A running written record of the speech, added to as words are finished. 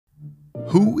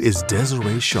Who is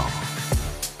Desiree Shaw?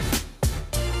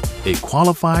 A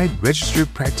qualified,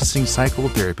 registered practicing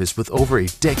psychotherapist with over a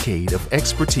decade of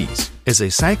expertise as a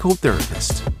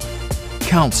psychotherapist,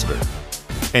 counselor,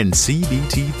 and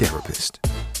CBT therapist.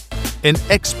 An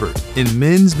expert in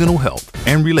men's mental health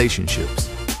and relationships.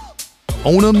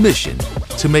 On a mission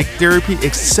to make therapy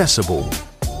accessible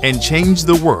and change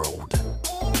the world,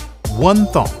 one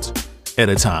thought at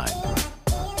a time.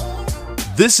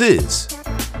 This is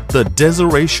the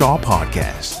Desiree Shaw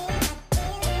Podcast.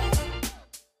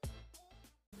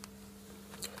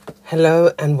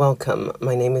 Hello and welcome.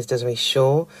 My name is Desiree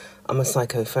Shaw. I'm a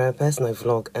psychotherapist and I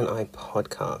vlog and I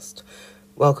podcast.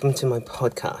 Welcome to my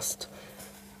podcast.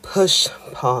 Push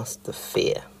past the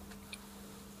fear.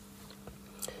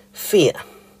 Fear.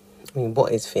 I mean,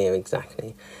 what is fear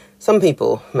exactly? Some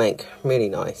people make really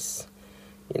nice,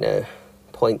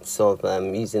 points of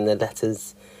using the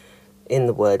letters in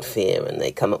the word fear, and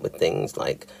they come up with things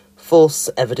like false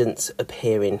evidence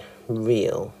appearing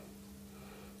real.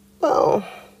 Well,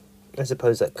 I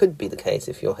suppose that could be the case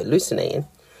if you're hallucinating.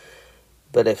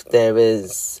 But if there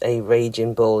is a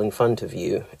raging bull in front of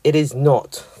you, it is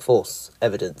not false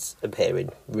evidence appearing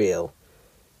real.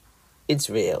 It's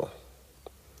real.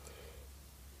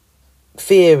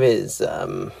 Fear is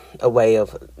a way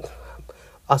of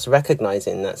us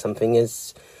recognizing that something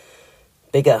is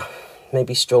bigger,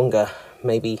 maybe stronger,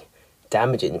 maybe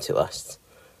damaging to us.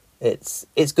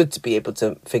 It's good to be able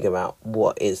to figure out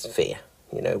what is fear.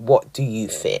 What do you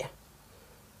fear?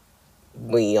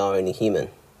 We are only human.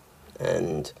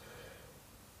 And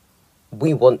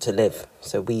we want to live,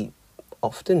 so we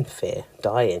often fear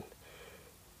dying.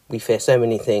 We fear so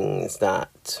many things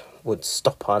that would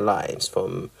stop our lives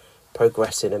from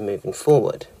progressing and moving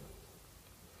forward.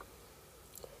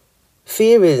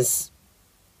 Fear is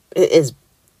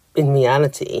in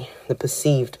reality the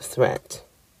perceived threat.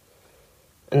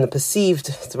 And the perceived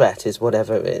threat is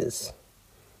whatever is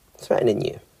threatening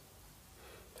you.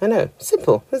 I know,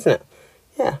 simple, isn't it?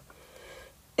 Yeah.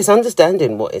 It's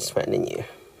understanding what is threatening you.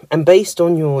 And based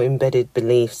on your embedded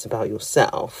beliefs about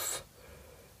yourself,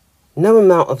 no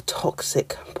amount of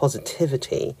toxic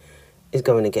positivity is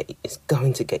going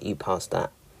to get you past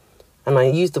that. And I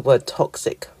use the word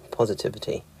toxic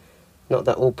positivity. Not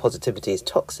that all positivity is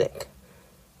toxic,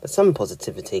 but some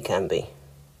positivity can be.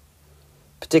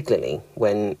 Particularly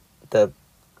when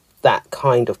that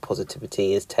kind of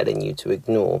positivity is telling you to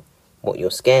ignore what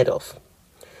you're scared of.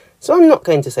 So I'm not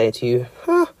going to say to you,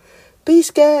 be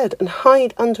scared and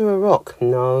hide under a rock.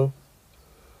 No.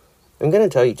 I'm going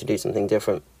to tell you to do something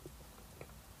different,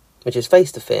 which is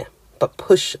face the fear, but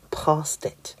push past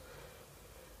it.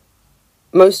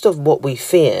 Most of what we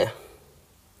fear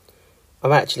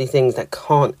are actually things that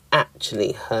can't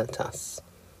actually hurt us,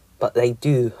 but they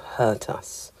do hurt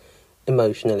us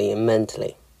emotionally and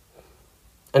mentally.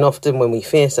 And often when we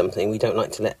fear something, we don't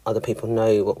like to let other people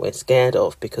know what we're scared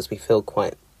of because we feel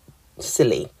quite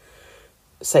silly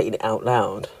saying it out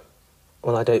loud.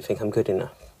 Well, I don't think I'm good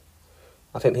enough.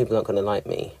 I think people aren't going to like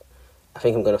me. I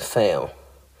think I'm going to fail.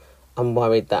 I'm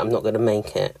worried that I'm not going to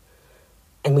make it.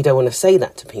 And we don't want to say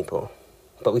that to people,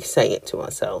 but we say it to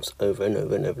ourselves over and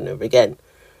over and over and over again.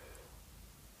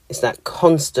 It's that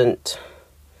constant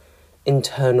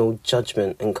internal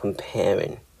judgment and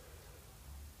comparing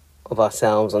of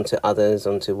ourselves onto others,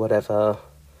 onto whatever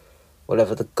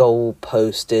the goal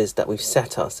post is that we've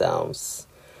set ourselves,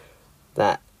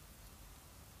 that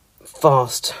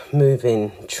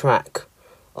fast-moving track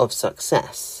of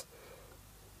success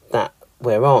that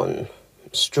we're on,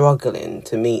 struggling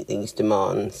to meet these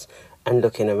demands and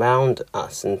looking around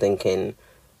us and thinking,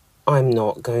 I'm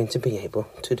not going to be able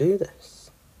to do this.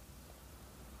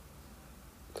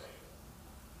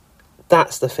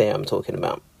 That's the fear I'm talking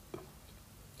about.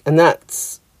 And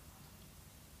that's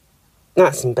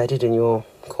embedded in your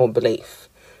core belief.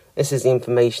 This is the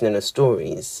information and the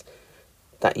stories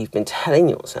that you've been telling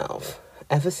yourself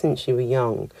ever since you were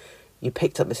young. You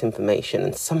picked up this information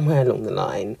and somewhere along the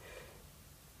line,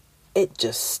 it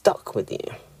just stuck with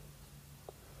you.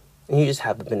 And you just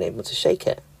haven't been able to shake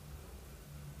it.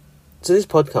 So this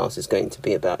podcast is going to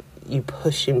be about you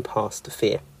pushing past the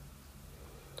fear.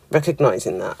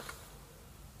 Recognizing that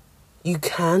you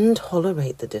can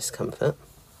tolerate the discomfort.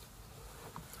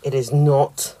 It is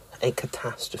not a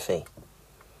catastrophe.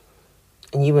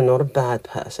 And you are not a bad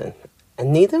person.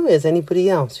 And neither is anybody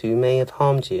else who may have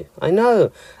harmed you. I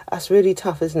know, that's really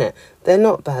tough, isn't it? They're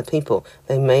not bad people.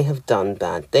 They may have done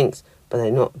bad things, but they're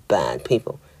not bad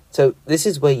people. So this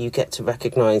is where you get to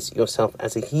recognize yourself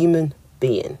as a human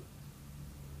being.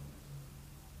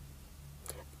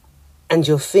 And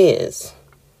your fears.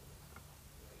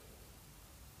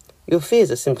 Your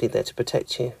fears are simply there to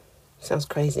protect you. Sounds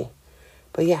crazy.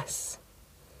 But yes.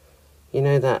 You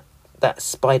know that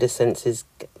spider senses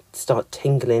start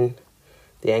tingling.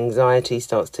 The anxiety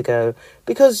starts to go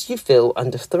because you feel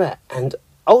under threat. And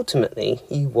ultimately,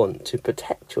 you want to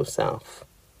protect yourself.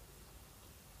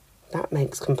 That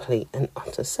makes complete and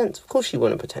utter sense. Of course you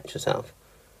want to protect yourself.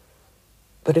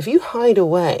 But if you hide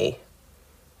away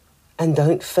and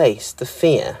don't face the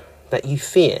fear that you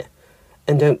fear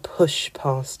and don't push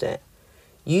past it,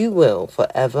 you will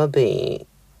forever be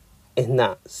in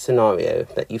that scenario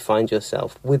that you find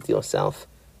yourself with yourself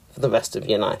for the rest of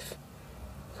your life.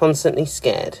 Constantly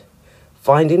scared,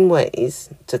 finding ways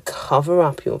to cover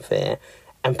up your fear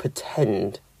and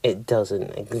pretend it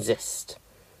doesn't exist.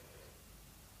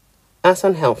 That's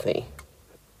unhealthy,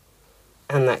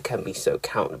 and that can be so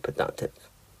counterproductive.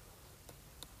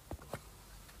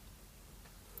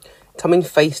 Coming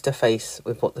face to face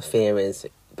with what the fear is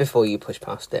before you push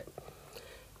past it.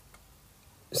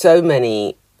 So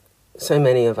many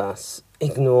of us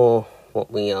ignore what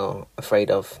we are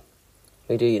afraid of.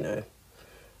 We do, you know.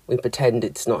 We pretend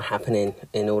it's not happening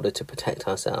in order to protect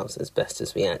ourselves as best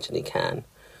as we actually can.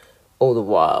 All the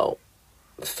while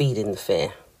feeding the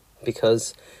fear.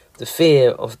 Because the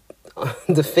fear of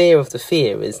the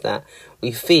fear is that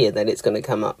we fear that it's going to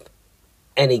come up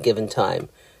any given time.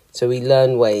 So we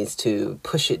learn ways to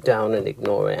push it down and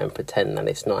ignore it and pretend that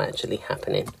it's not actually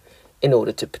happening in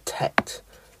order to protect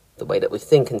the way that we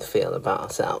think and feel about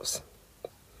ourselves.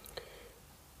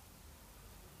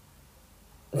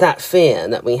 That fear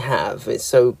that we have is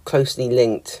so closely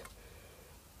linked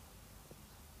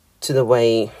to the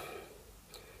way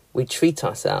we treat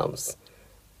ourselves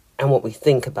and what we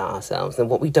think about ourselves and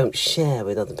what we don't share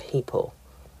with other people.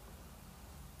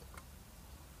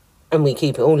 And we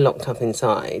keep it all locked up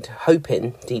inside,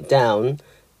 hoping deep down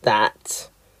that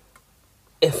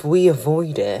if we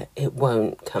avoid it, it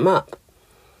won't come up.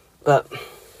 But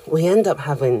we end up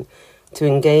having to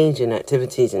engage in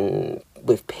activities and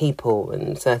with people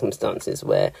and circumstances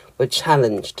where we're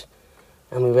challenged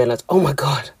and we realise, oh my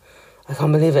God, I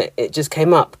can't believe it. It just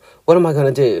came up. What am I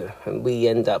going to do? And we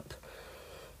end up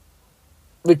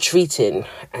retreating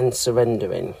and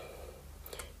surrendering.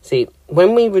 See,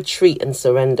 when we retreat and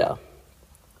surrender,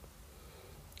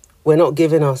 we're not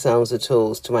giving ourselves the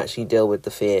tools to actually deal with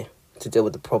the fear, to deal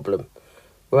with the problem.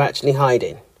 We're actually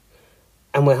hiding.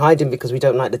 And we're hiding because we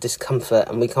don't like the discomfort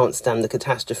and we can't stand the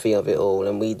catastrophe of it all.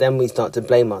 And we start to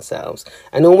blame ourselves.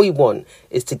 And all we want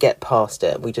is to get past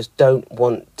it. We just don't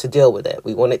want to deal with it.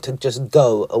 We want it to just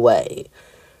go away.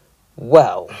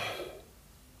 Well,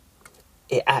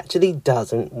 it actually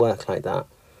doesn't work like that.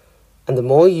 And the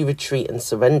more you retreat and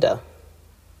surrender,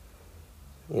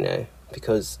 you know,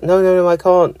 because no, I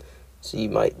can't. So you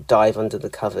might dive under the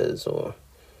covers, or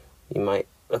you might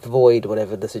avoid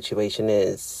whatever the situation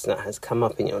is that has come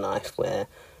up in your life where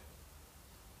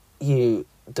the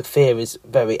fear is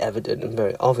very evident and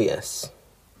very obvious,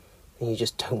 and you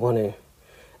just don't want to.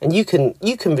 And you can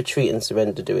retreat and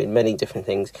surrender doing many different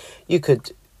things. You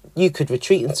could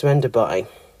retreat and surrender by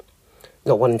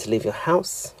not wanting to leave your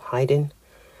house, hiding,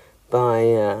 by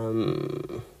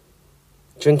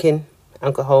drinking,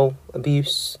 alcohol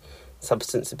abuse,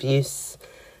 substance abuse,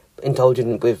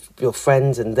 indulging with your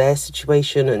friends and their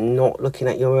situation and not looking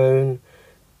at your own,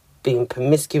 being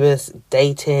promiscuous,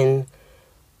 dating,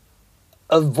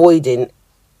 avoiding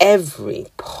every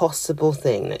possible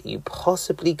thing that you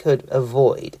possibly could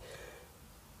avoid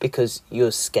because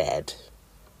you're scared.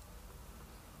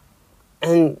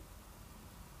 And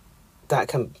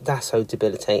that's so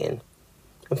debilitating.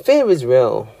 And fear is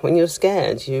real. When you're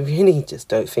scared, you really just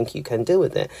don't think you can deal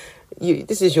with it.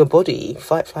 This is your body,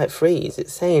 fight, flight, freeze.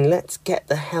 It's saying, let's get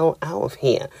the hell out of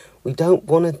here. We don't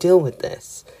want to deal with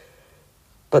this.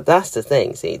 But that's the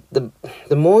thing, see, the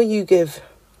more you give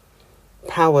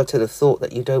power to the thought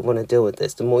that you don't want to deal with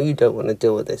this, the more you don't want to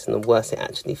deal with this, and the worse it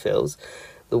actually feels,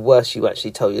 the worse you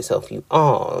actually tell yourself you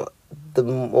are, the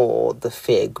more the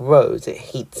fear grows, it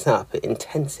heats up, it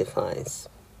intensifies.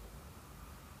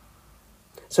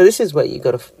 So this is where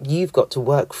you've got to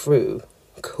work through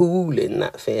cooling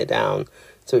that fear down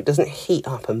so it doesn't heat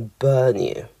up and burn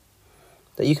you.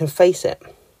 That you can face it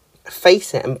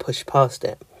and push past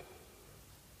it.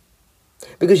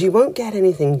 Because you won't get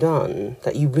anything done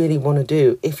that you really want to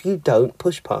do if you don't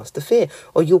push past the fear.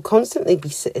 Or you'll constantly be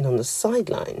sitting on the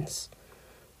sidelines.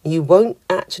 You won't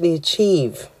actually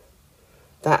achieve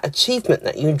that achievement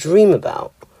that you dream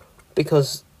about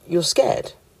because you're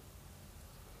scared.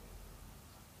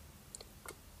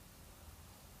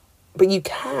 But you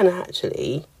can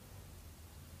actually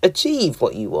achieve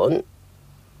what you want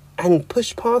and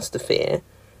push past the fear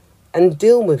and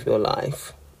deal with your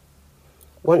life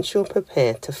once you're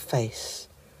prepared to face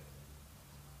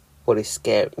what is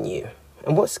scaring you,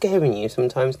 and what's scaring you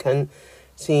sometimes can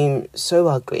seem so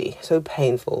ugly, so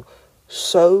painful,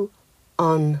 so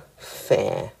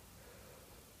unfair,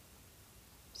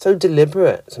 so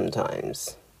deliberate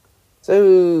sometimes.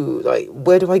 So,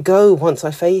 where do I go once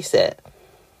I face it?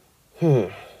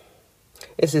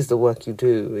 This is the work you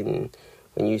do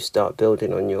when you start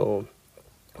building on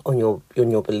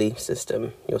your belief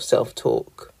system, your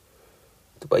self-talk,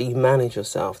 the way you manage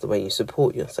yourself, the way you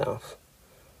support yourself.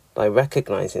 By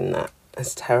recognizing that,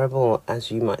 as terrible as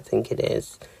you might think it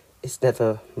is, it's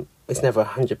never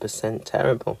 100%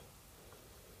 terrible.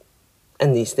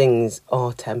 And these things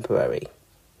are temporary.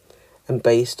 And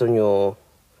based on your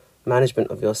management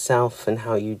of yourself and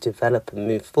how you develop and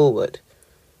move forward,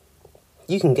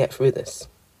 you can get through this.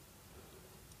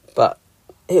 But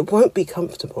it won't be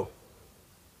comfortable.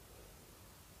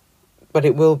 But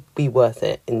it will be worth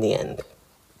it in the end.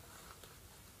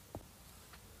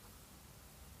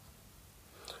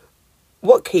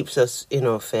 What keeps us in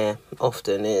our fear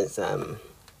often is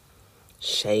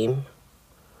shame,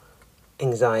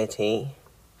 anxiety,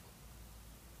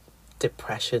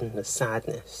 depression, the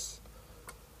sadness,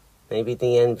 maybe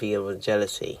the envy or the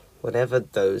jealousy, whatever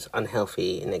those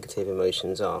unhealthy and negative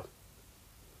emotions are.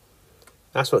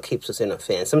 That's what keeps us in our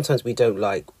fear. And sometimes we don't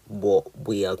like what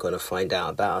we are going to find out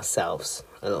about ourselves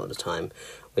a lot of the time.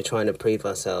 We're trying to prove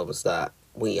ourselves that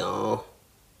we are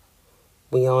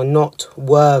not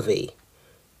worthy.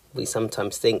 We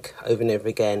sometimes think over and over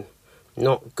again,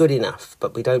 not good enough,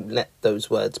 but we don't let those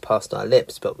words pass our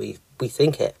lips, but we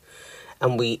think it.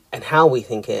 And how we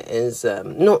think it is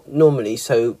not normally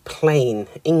so plain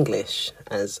English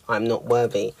as I'm not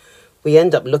worthy. We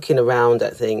end up looking around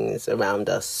at things around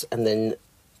us and then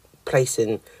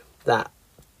placing that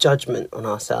judgment on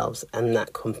ourselves and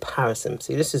that comparison.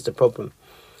 See, this is the problem.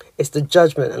 It's the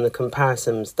judgment and the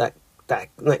comparisons that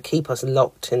keep us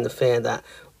locked in the fear that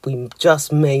we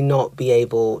just may not be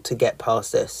able to get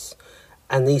past this.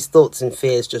 And these thoughts and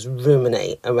fears just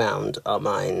ruminate around our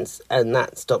minds, and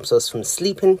that stops us from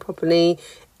sleeping properly,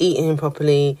 eating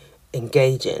properly,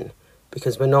 engaging,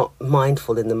 because we're not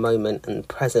mindful in the moment and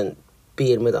present,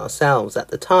 being with ourselves at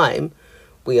the time.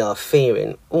 We are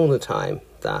fearing all the time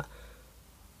that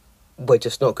we're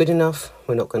just not good enough,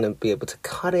 we're not going to be able to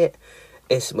cut it,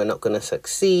 we're not going to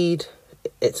succeed,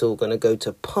 it's all going to go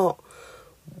to pot.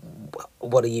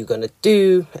 What are you going to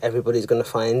do? Everybody's going to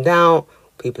find out.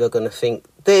 People are going to think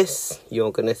this,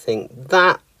 you're going to think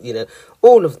that,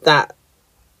 all of that.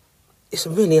 It's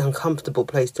a really uncomfortable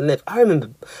place to live. I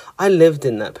remember I lived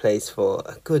in that place for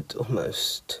a good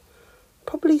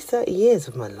probably 30 years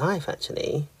of my life,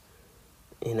 actually.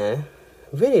 A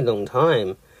really long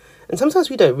time. And sometimes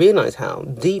we don't realise how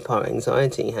deep our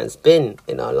anxiety has been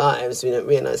in our lives. We don't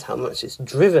realise how much it's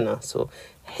driven us or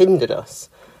hindered us.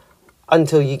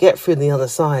 Until you get through the other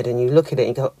side and you look at it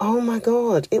and go, oh my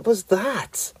God, it was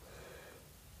that.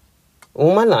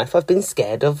 All my life I've been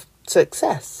scared of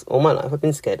success. All my life I've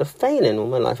been scared of failing. All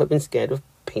my life I've been scared of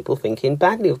people thinking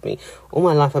badly of me. All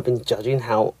my life I've been judging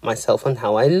myself on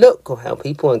how I look or how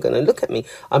people are going to look at me.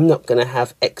 I'm not going to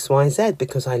have X, Y, Z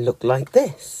because I look like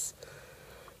this.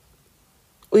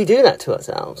 We do that to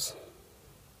ourselves.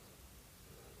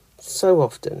 So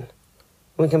often.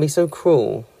 We can be so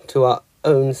cruel to our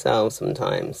own selves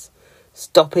sometimes,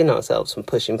 stopping ourselves from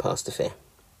pushing past the fear.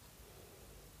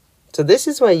 So this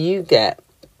is where you get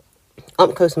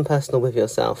up close and personal with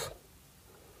yourself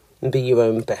and be your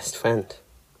own best friend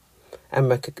and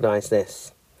recognise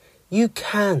this. You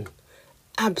can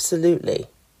absolutely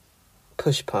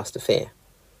push past the fear.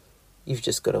 You've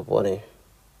just got to want to.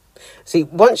 See,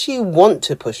 once you want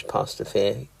to push past the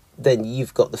fear, then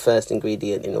you've got the first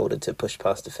ingredient in order to push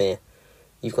past the fear.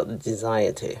 You've got the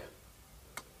desire to.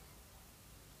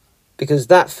 Because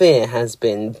that fear has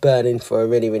been burning for a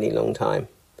really, really long time.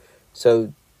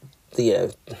 So,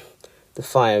 the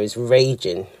fire is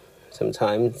raging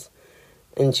sometimes,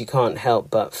 and you can't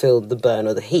help but feel the burn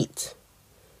or the heat.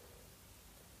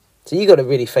 So you got to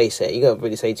really face it. You got to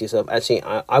really say to yourself, actually,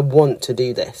 I want to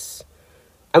do this.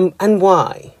 And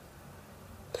why?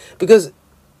 Because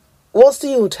what's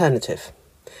the alternative?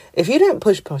 If you don't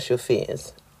push past your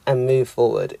fears and move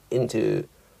forward into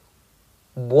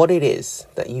what it is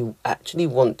that you actually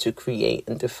want to create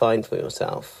and define for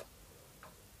yourself,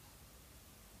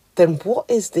 then what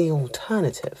is the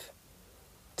alternative?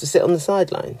 To sit on the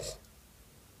sidelines?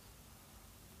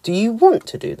 Do you want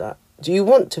to do that? Do you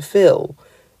want to feel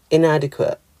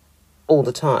inadequate all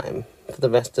the time for the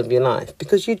rest of your life?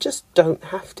 Because you just don't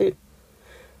have to.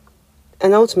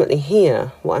 And ultimately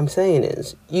here, what I'm saying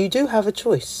is, you do have a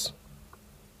choice.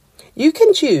 You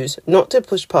can choose not to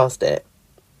push past it,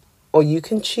 or you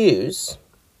can choose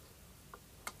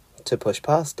to push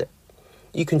past it.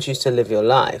 You can choose to live your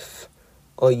life,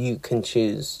 or you can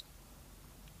choose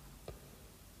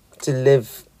to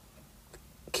live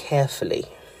carefully,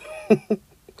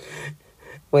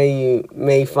 where you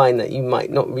may find that you might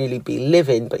not really be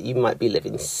living, but you might be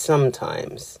living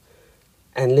sometimes.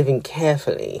 And living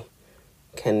carefully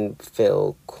can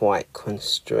feel quite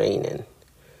constraining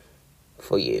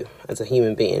for you as a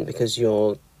human being, because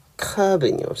you're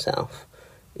curbing yourself.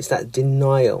 It's that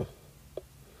denial.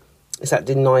 It's that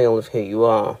denial of who you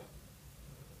are.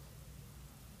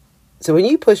 So when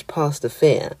you push past the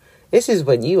fear, this is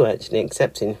when you are actually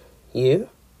accepting you,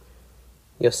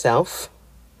 yourself.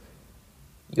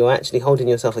 You're actually holding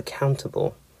yourself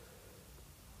accountable.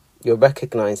 You're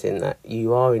recognizing that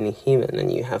you are only human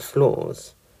and you have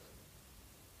flaws.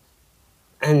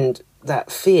 And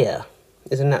that fear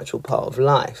is a natural part of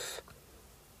life.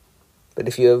 But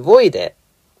if you avoid it,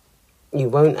 you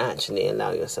won't actually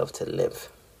allow yourself to live.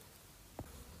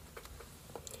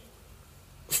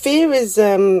 Fear is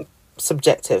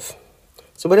subjective.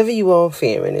 So whatever you are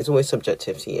fearing is always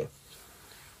subjective to you.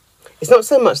 It's not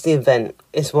so much the event,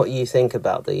 it's what you think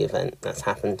about the event that's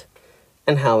happened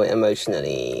and how it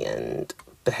emotionally and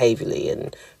behaviourally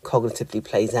and cognitively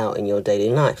plays out in your daily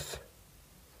life.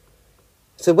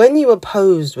 So when you are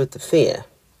posed with the fear,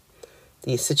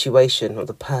 the situation or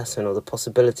the person or the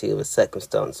possibility of a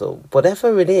circumstance or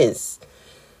whatever it is,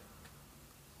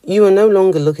 you are no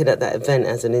longer looking at that event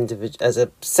as an individual, as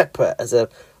a separate, as a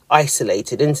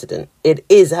isolated incident. It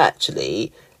is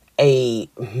actually a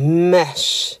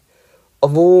mesh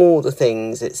of all the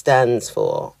things it stands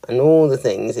for and all the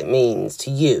things it means to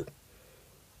you.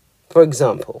 For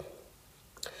example,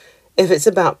 if it's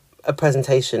about a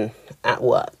presentation at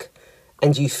work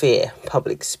and you fear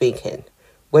public speaking,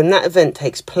 when that event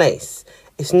takes place,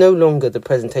 it's no longer the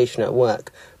presentation at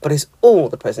work, but it's all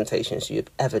the presentations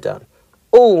you've ever done.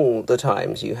 All the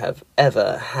times you have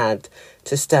ever had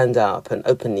to stand up and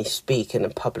openly speak in a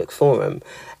public forum,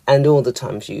 and all the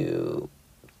times you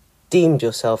deemed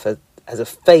yourself as a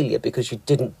failure because you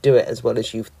didn't do it as well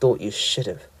as you thought you should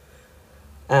have.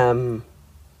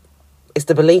 It's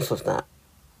the belief of that.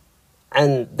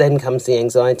 And then comes the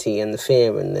anxiety and the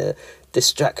fear and the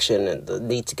distraction and the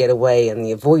need to get away and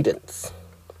the avoidance.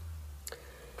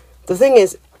 The thing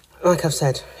is, like I've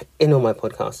said in all my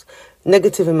podcasts,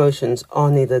 negative emotions are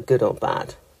neither good or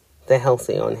bad. They're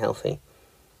healthy or unhealthy.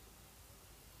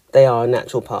 They are a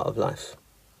natural part of life.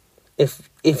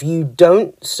 If you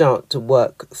don't start to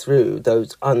work through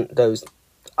those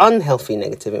unhealthy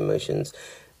negative emotions,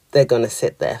 they're going to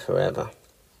sit there forever.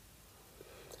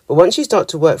 But once you start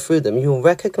to work through them, you'll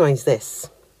recognise this.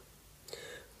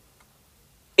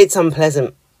 It's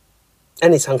unpleasant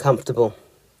and it's uncomfortable.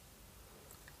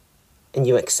 And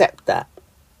you accept that.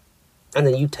 And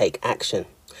then you take action.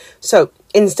 So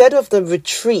instead of the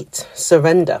retreat,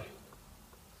 surrender,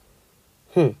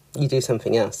 you do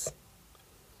something else.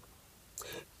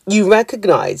 You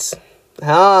recognise,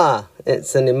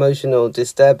 it's an emotional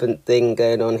disturbance thing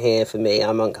going on here for me.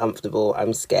 I'm uncomfortable.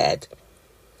 I'm scared.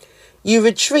 You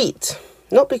retreat,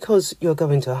 not because you're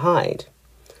going to hide,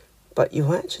 but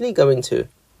you're actually going to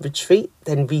retreat,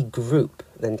 then regroup,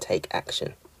 then take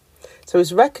action. So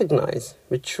it's recognise,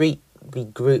 retreat,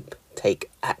 regroup,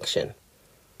 take action.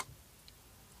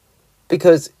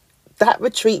 Because that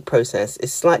retreat process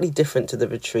is slightly different to the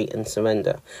retreat and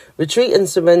surrender. Retreat and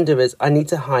surrender is, I need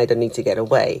to hide, I need to get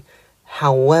away.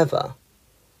 However,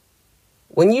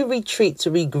 when you retreat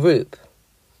to regroup,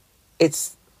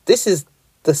 this is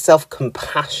the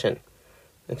self-compassion.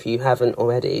 If you haven't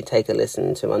already, take a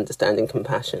listen to Understanding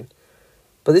Compassion.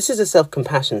 But this is the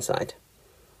self-compassion side.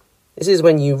 This is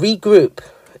when you regroup.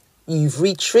 You've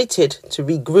retreated to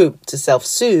regroup, to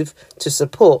self-soothe, to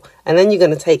support, and then you're going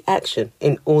to take action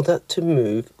in order to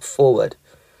move forward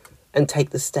and take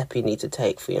the step you need to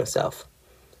take for yourself,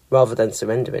 rather than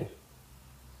surrendering.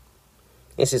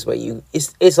 This is where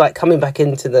it's like coming back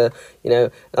into the,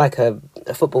 like a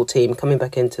football team coming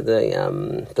back into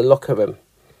the locker room,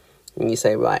 and you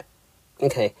say, right,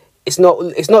 okay, it's not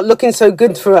looking so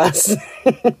good for us.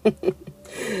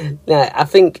 Now, I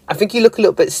think you look a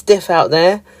little bit stiff out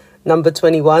there. Number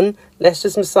 21, let's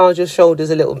just massage your shoulders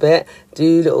a little bit,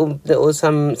 do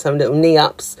some little knee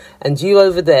ups, and you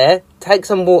over there, take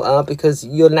some water because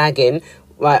you're lagging.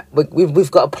 Right, we've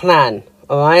got a plan,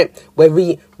 all right? Where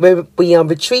we are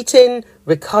retreating,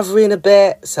 recovering a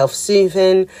bit,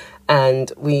 self-soothing,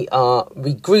 and we are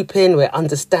regrouping, we're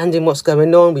understanding what's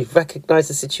going on, we've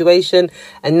recognised the situation,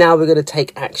 and now we're going to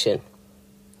take action.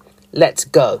 Let's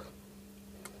go.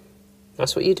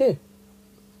 That's what you do.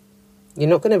 You're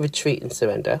not going to retreat and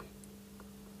surrender.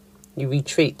 You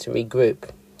retreat to regroup,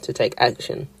 to take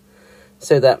action,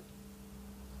 so that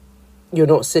you're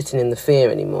not sitting in the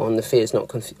fear anymore and the fear is not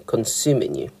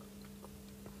consuming you.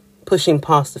 Pushing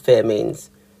past the fear means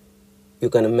you're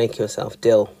going to make yourself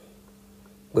deal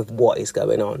with what is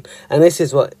going on. And this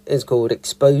is what is called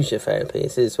exposure therapy.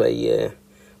 This is where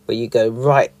you go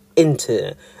right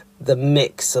into the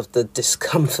mix of the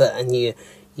discomfort and you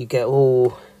get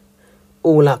all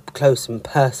up close and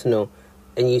personal,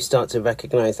 and you start to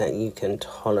recognise that you can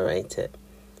tolerate it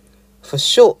for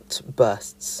short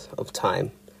bursts of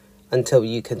time until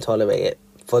you can tolerate it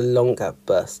for longer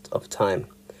bursts of time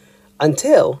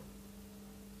until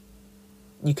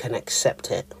you can accept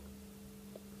it.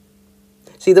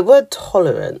 See, the word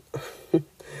tolerant,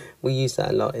 we use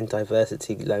that a lot in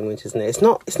diversity language, isn't it? It's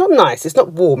not nice, it's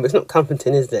not warm, it's not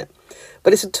comforting, is it?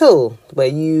 But it's a tool where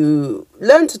you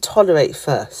learn to tolerate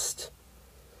first,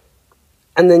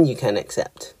 and then you can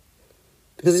accept.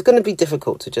 Because it's going to be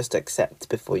difficult to just accept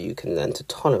before you can learn to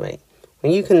tolerate.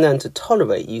 When you can learn to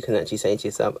tolerate, you can actually say to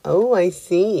yourself, oh, I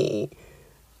see,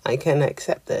 I can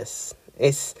accept this.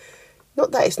 It's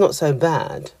not that it's not so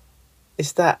bad,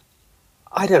 it's that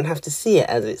I don't have to see it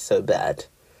as it's so bad.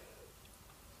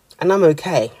 And I'm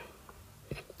okay.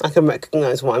 I can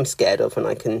recognise what I'm scared of and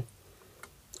I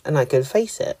can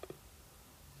face it.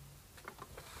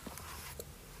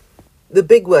 The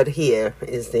big word here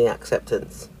is the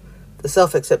acceptance. The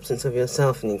self-acceptance of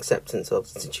yourself and the acceptance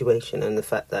of the situation and the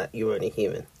fact that you're only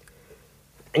human.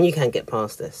 And you can't get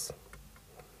past this.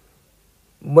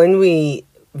 When we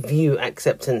view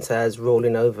acceptance as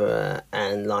rolling over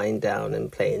and lying down and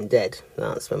playing dead,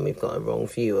 that's when we've got a wrong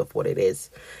view of what it is.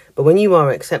 But when you are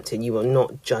accepting, you are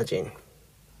not judging.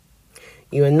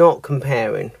 You are not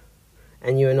comparing.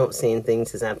 And you are not seeing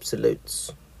things as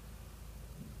absolutes.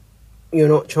 You're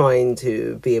not trying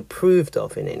to be approved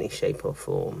of in any shape or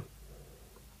form.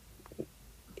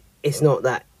 It's not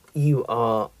that you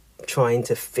are trying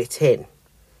to fit in.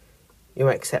 You're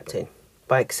accepting.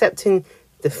 By accepting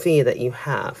the fear that you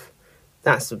have,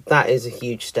 that is a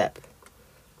huge step.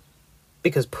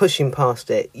 Because pushing past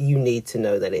it, you need to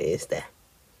know that it is there.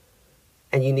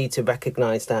 And you need to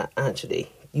recognise that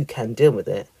actually you can deal with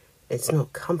it. It's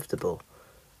not comfortable,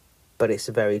 but it's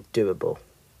very doable.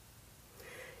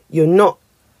 You're not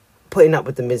putting up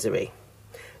with the misery.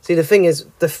 See, the thing is,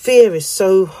 the fear is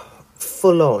so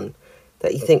full on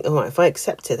that you think, all right, if I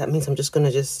accept it, that means I'm just going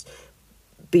to just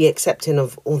be accepting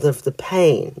of all of the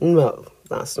pain. No,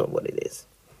 that's not what it is.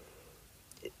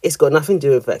 It's got nothing to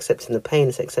do with accepting the pain.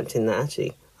 It's accepting that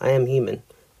actually I am human.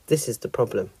 This is the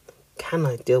problem. Can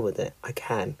I deal with it? I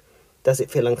can. Does it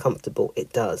feel uncomfortable?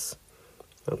 It does.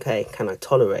 Okay, can I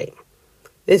tolerate?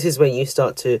 This is where you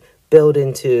start to build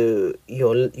into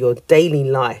your daily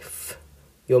life,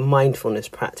 your mindfulness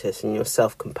practice and your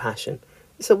self-compassion.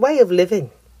 It's a way of living.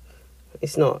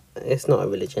 It's not a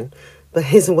religion, but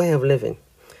it's a way of living.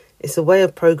 It's a way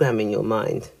of programming your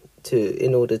mind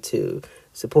in order to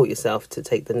support yourself to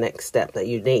take the next step that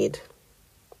you need.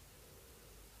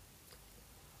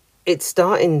 It's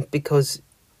starting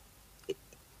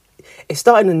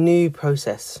a new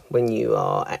process when you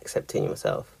are accepting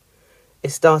yourself.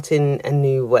 It's starting a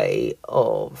new way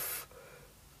of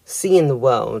seeing the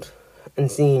world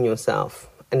and seeing yourself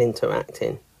and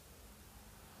interacting.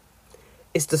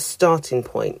 It's the starting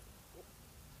point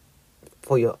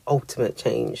for your ultimate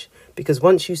change. Because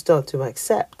once you start to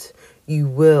accept, you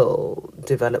will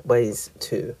develop ways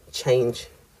to change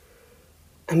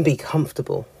and be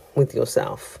comfortable with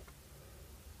yourself.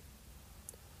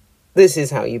 This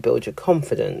is how you build your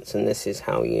confidence, and this is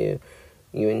how you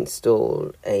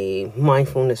install a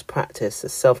mindfulness practice, a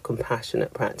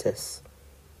self-compassionate practice.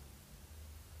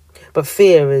 But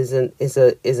fear is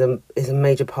a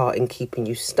major part in keeping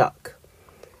you stuck.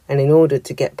 And in order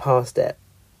to get past it,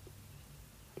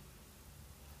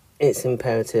 it's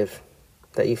imperative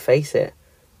that you face it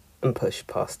and push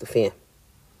past the fear.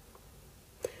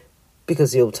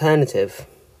 Because the alternative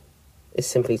is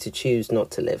simply to choose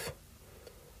not to live.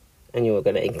 And you're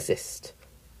going to exist.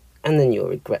 And then you'll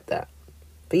regret that.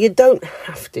 But you don't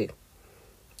have to.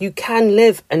 You can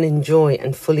live and enjoy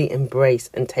and fully embrace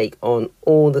and take on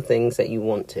all the things that you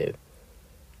want to,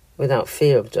 without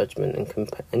fear of judgment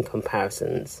and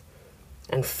comparisons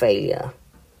and failure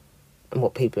and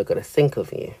what people are going to think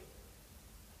of you.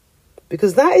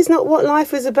 Because that is not what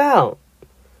life is about,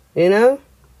 you know?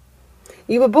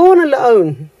 You were born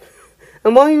alone.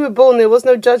 And while you were born, there was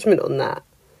no judgment on that.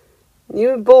 You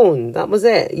were born, that was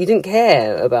it. You didn't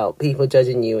care about people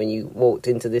judging you when you walked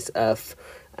into this earth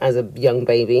as a young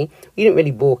baby. You didn't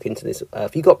really walk into this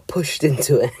earth. You got pushed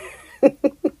into it.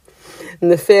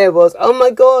 And the fear was, oh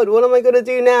my God, what am I going to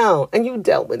do now? And you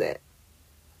dealt with it.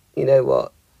 You know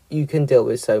what? You can deal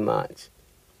with so much.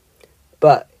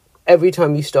 But every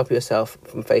time you stop yourself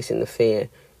from facing the fear,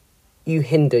 you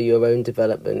hinder your own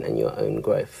development and your own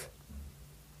growth.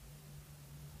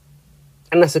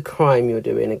 And that's a crime you're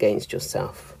doing against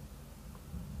yourself.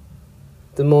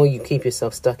 The more you keep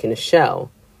yourself stuck in a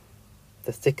shell,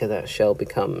 the thicker that shell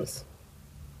becomes.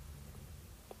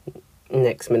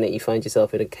 Next minute you find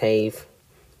yourself in a cave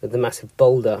with a massive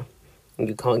boulder and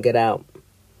you can't get out.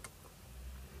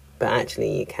 But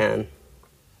actually you can.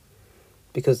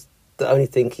 Because the only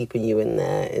thing keeping you in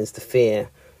there is the fear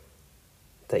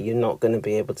that you're not going to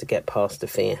be able to get past the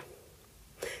fear.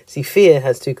 See, fear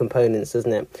has two components,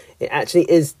 doesn't it? It actually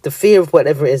is the fear of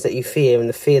whatever it is that you fear and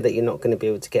the fear that you're not going to be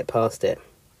able to get past it.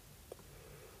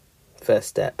 First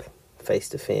step, face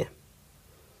the fear.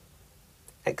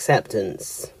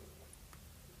 Acceptance.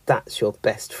 That's your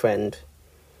best friend.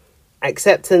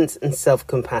 Acceptance and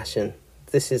self-compassion.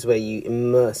 This is where you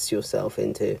immerse yourself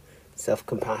into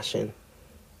self-compassion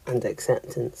and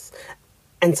acceptance.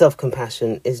 And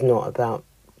self-compassion is not about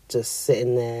just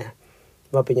sitting there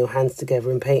rubbing your hands together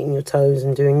and painting your toes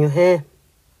and doing your hair.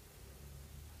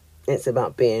 It's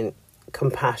about being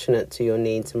compassionate to your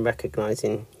needs and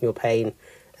recognising your pain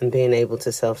and being able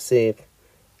to self-soothe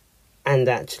and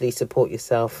actually support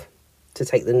yourself to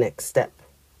take the next step.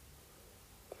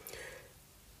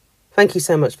 Thank you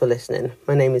so much for listening.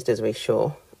 My name is Desiree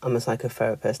Shaw. I'm a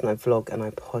psychotherapist and I vlog and I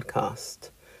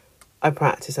podcast. I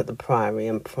practice at the Priory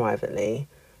and privately,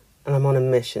 and I'm on a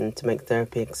mission to make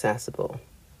therapy accessible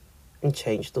and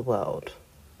change the world,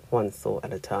 one thought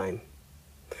at a time.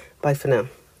 Bye for now.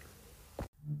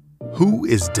 Who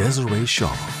is Desiree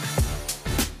Shaw?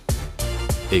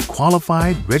 A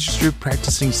qualified, registered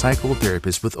practicing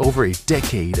psychotherapist with over a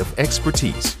decade of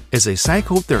expertise as a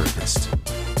psychotherapist,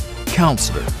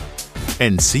 counselor,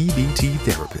 and CBT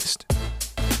therapist.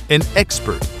 An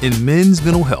expert in men's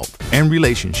mental health and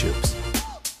relationships.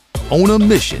 On a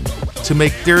mission to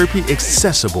make therapy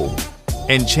accessible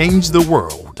and change the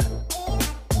world,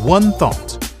 one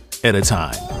thought at a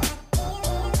time.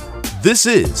 This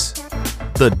is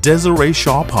the Desiree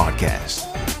Shaw Podcast.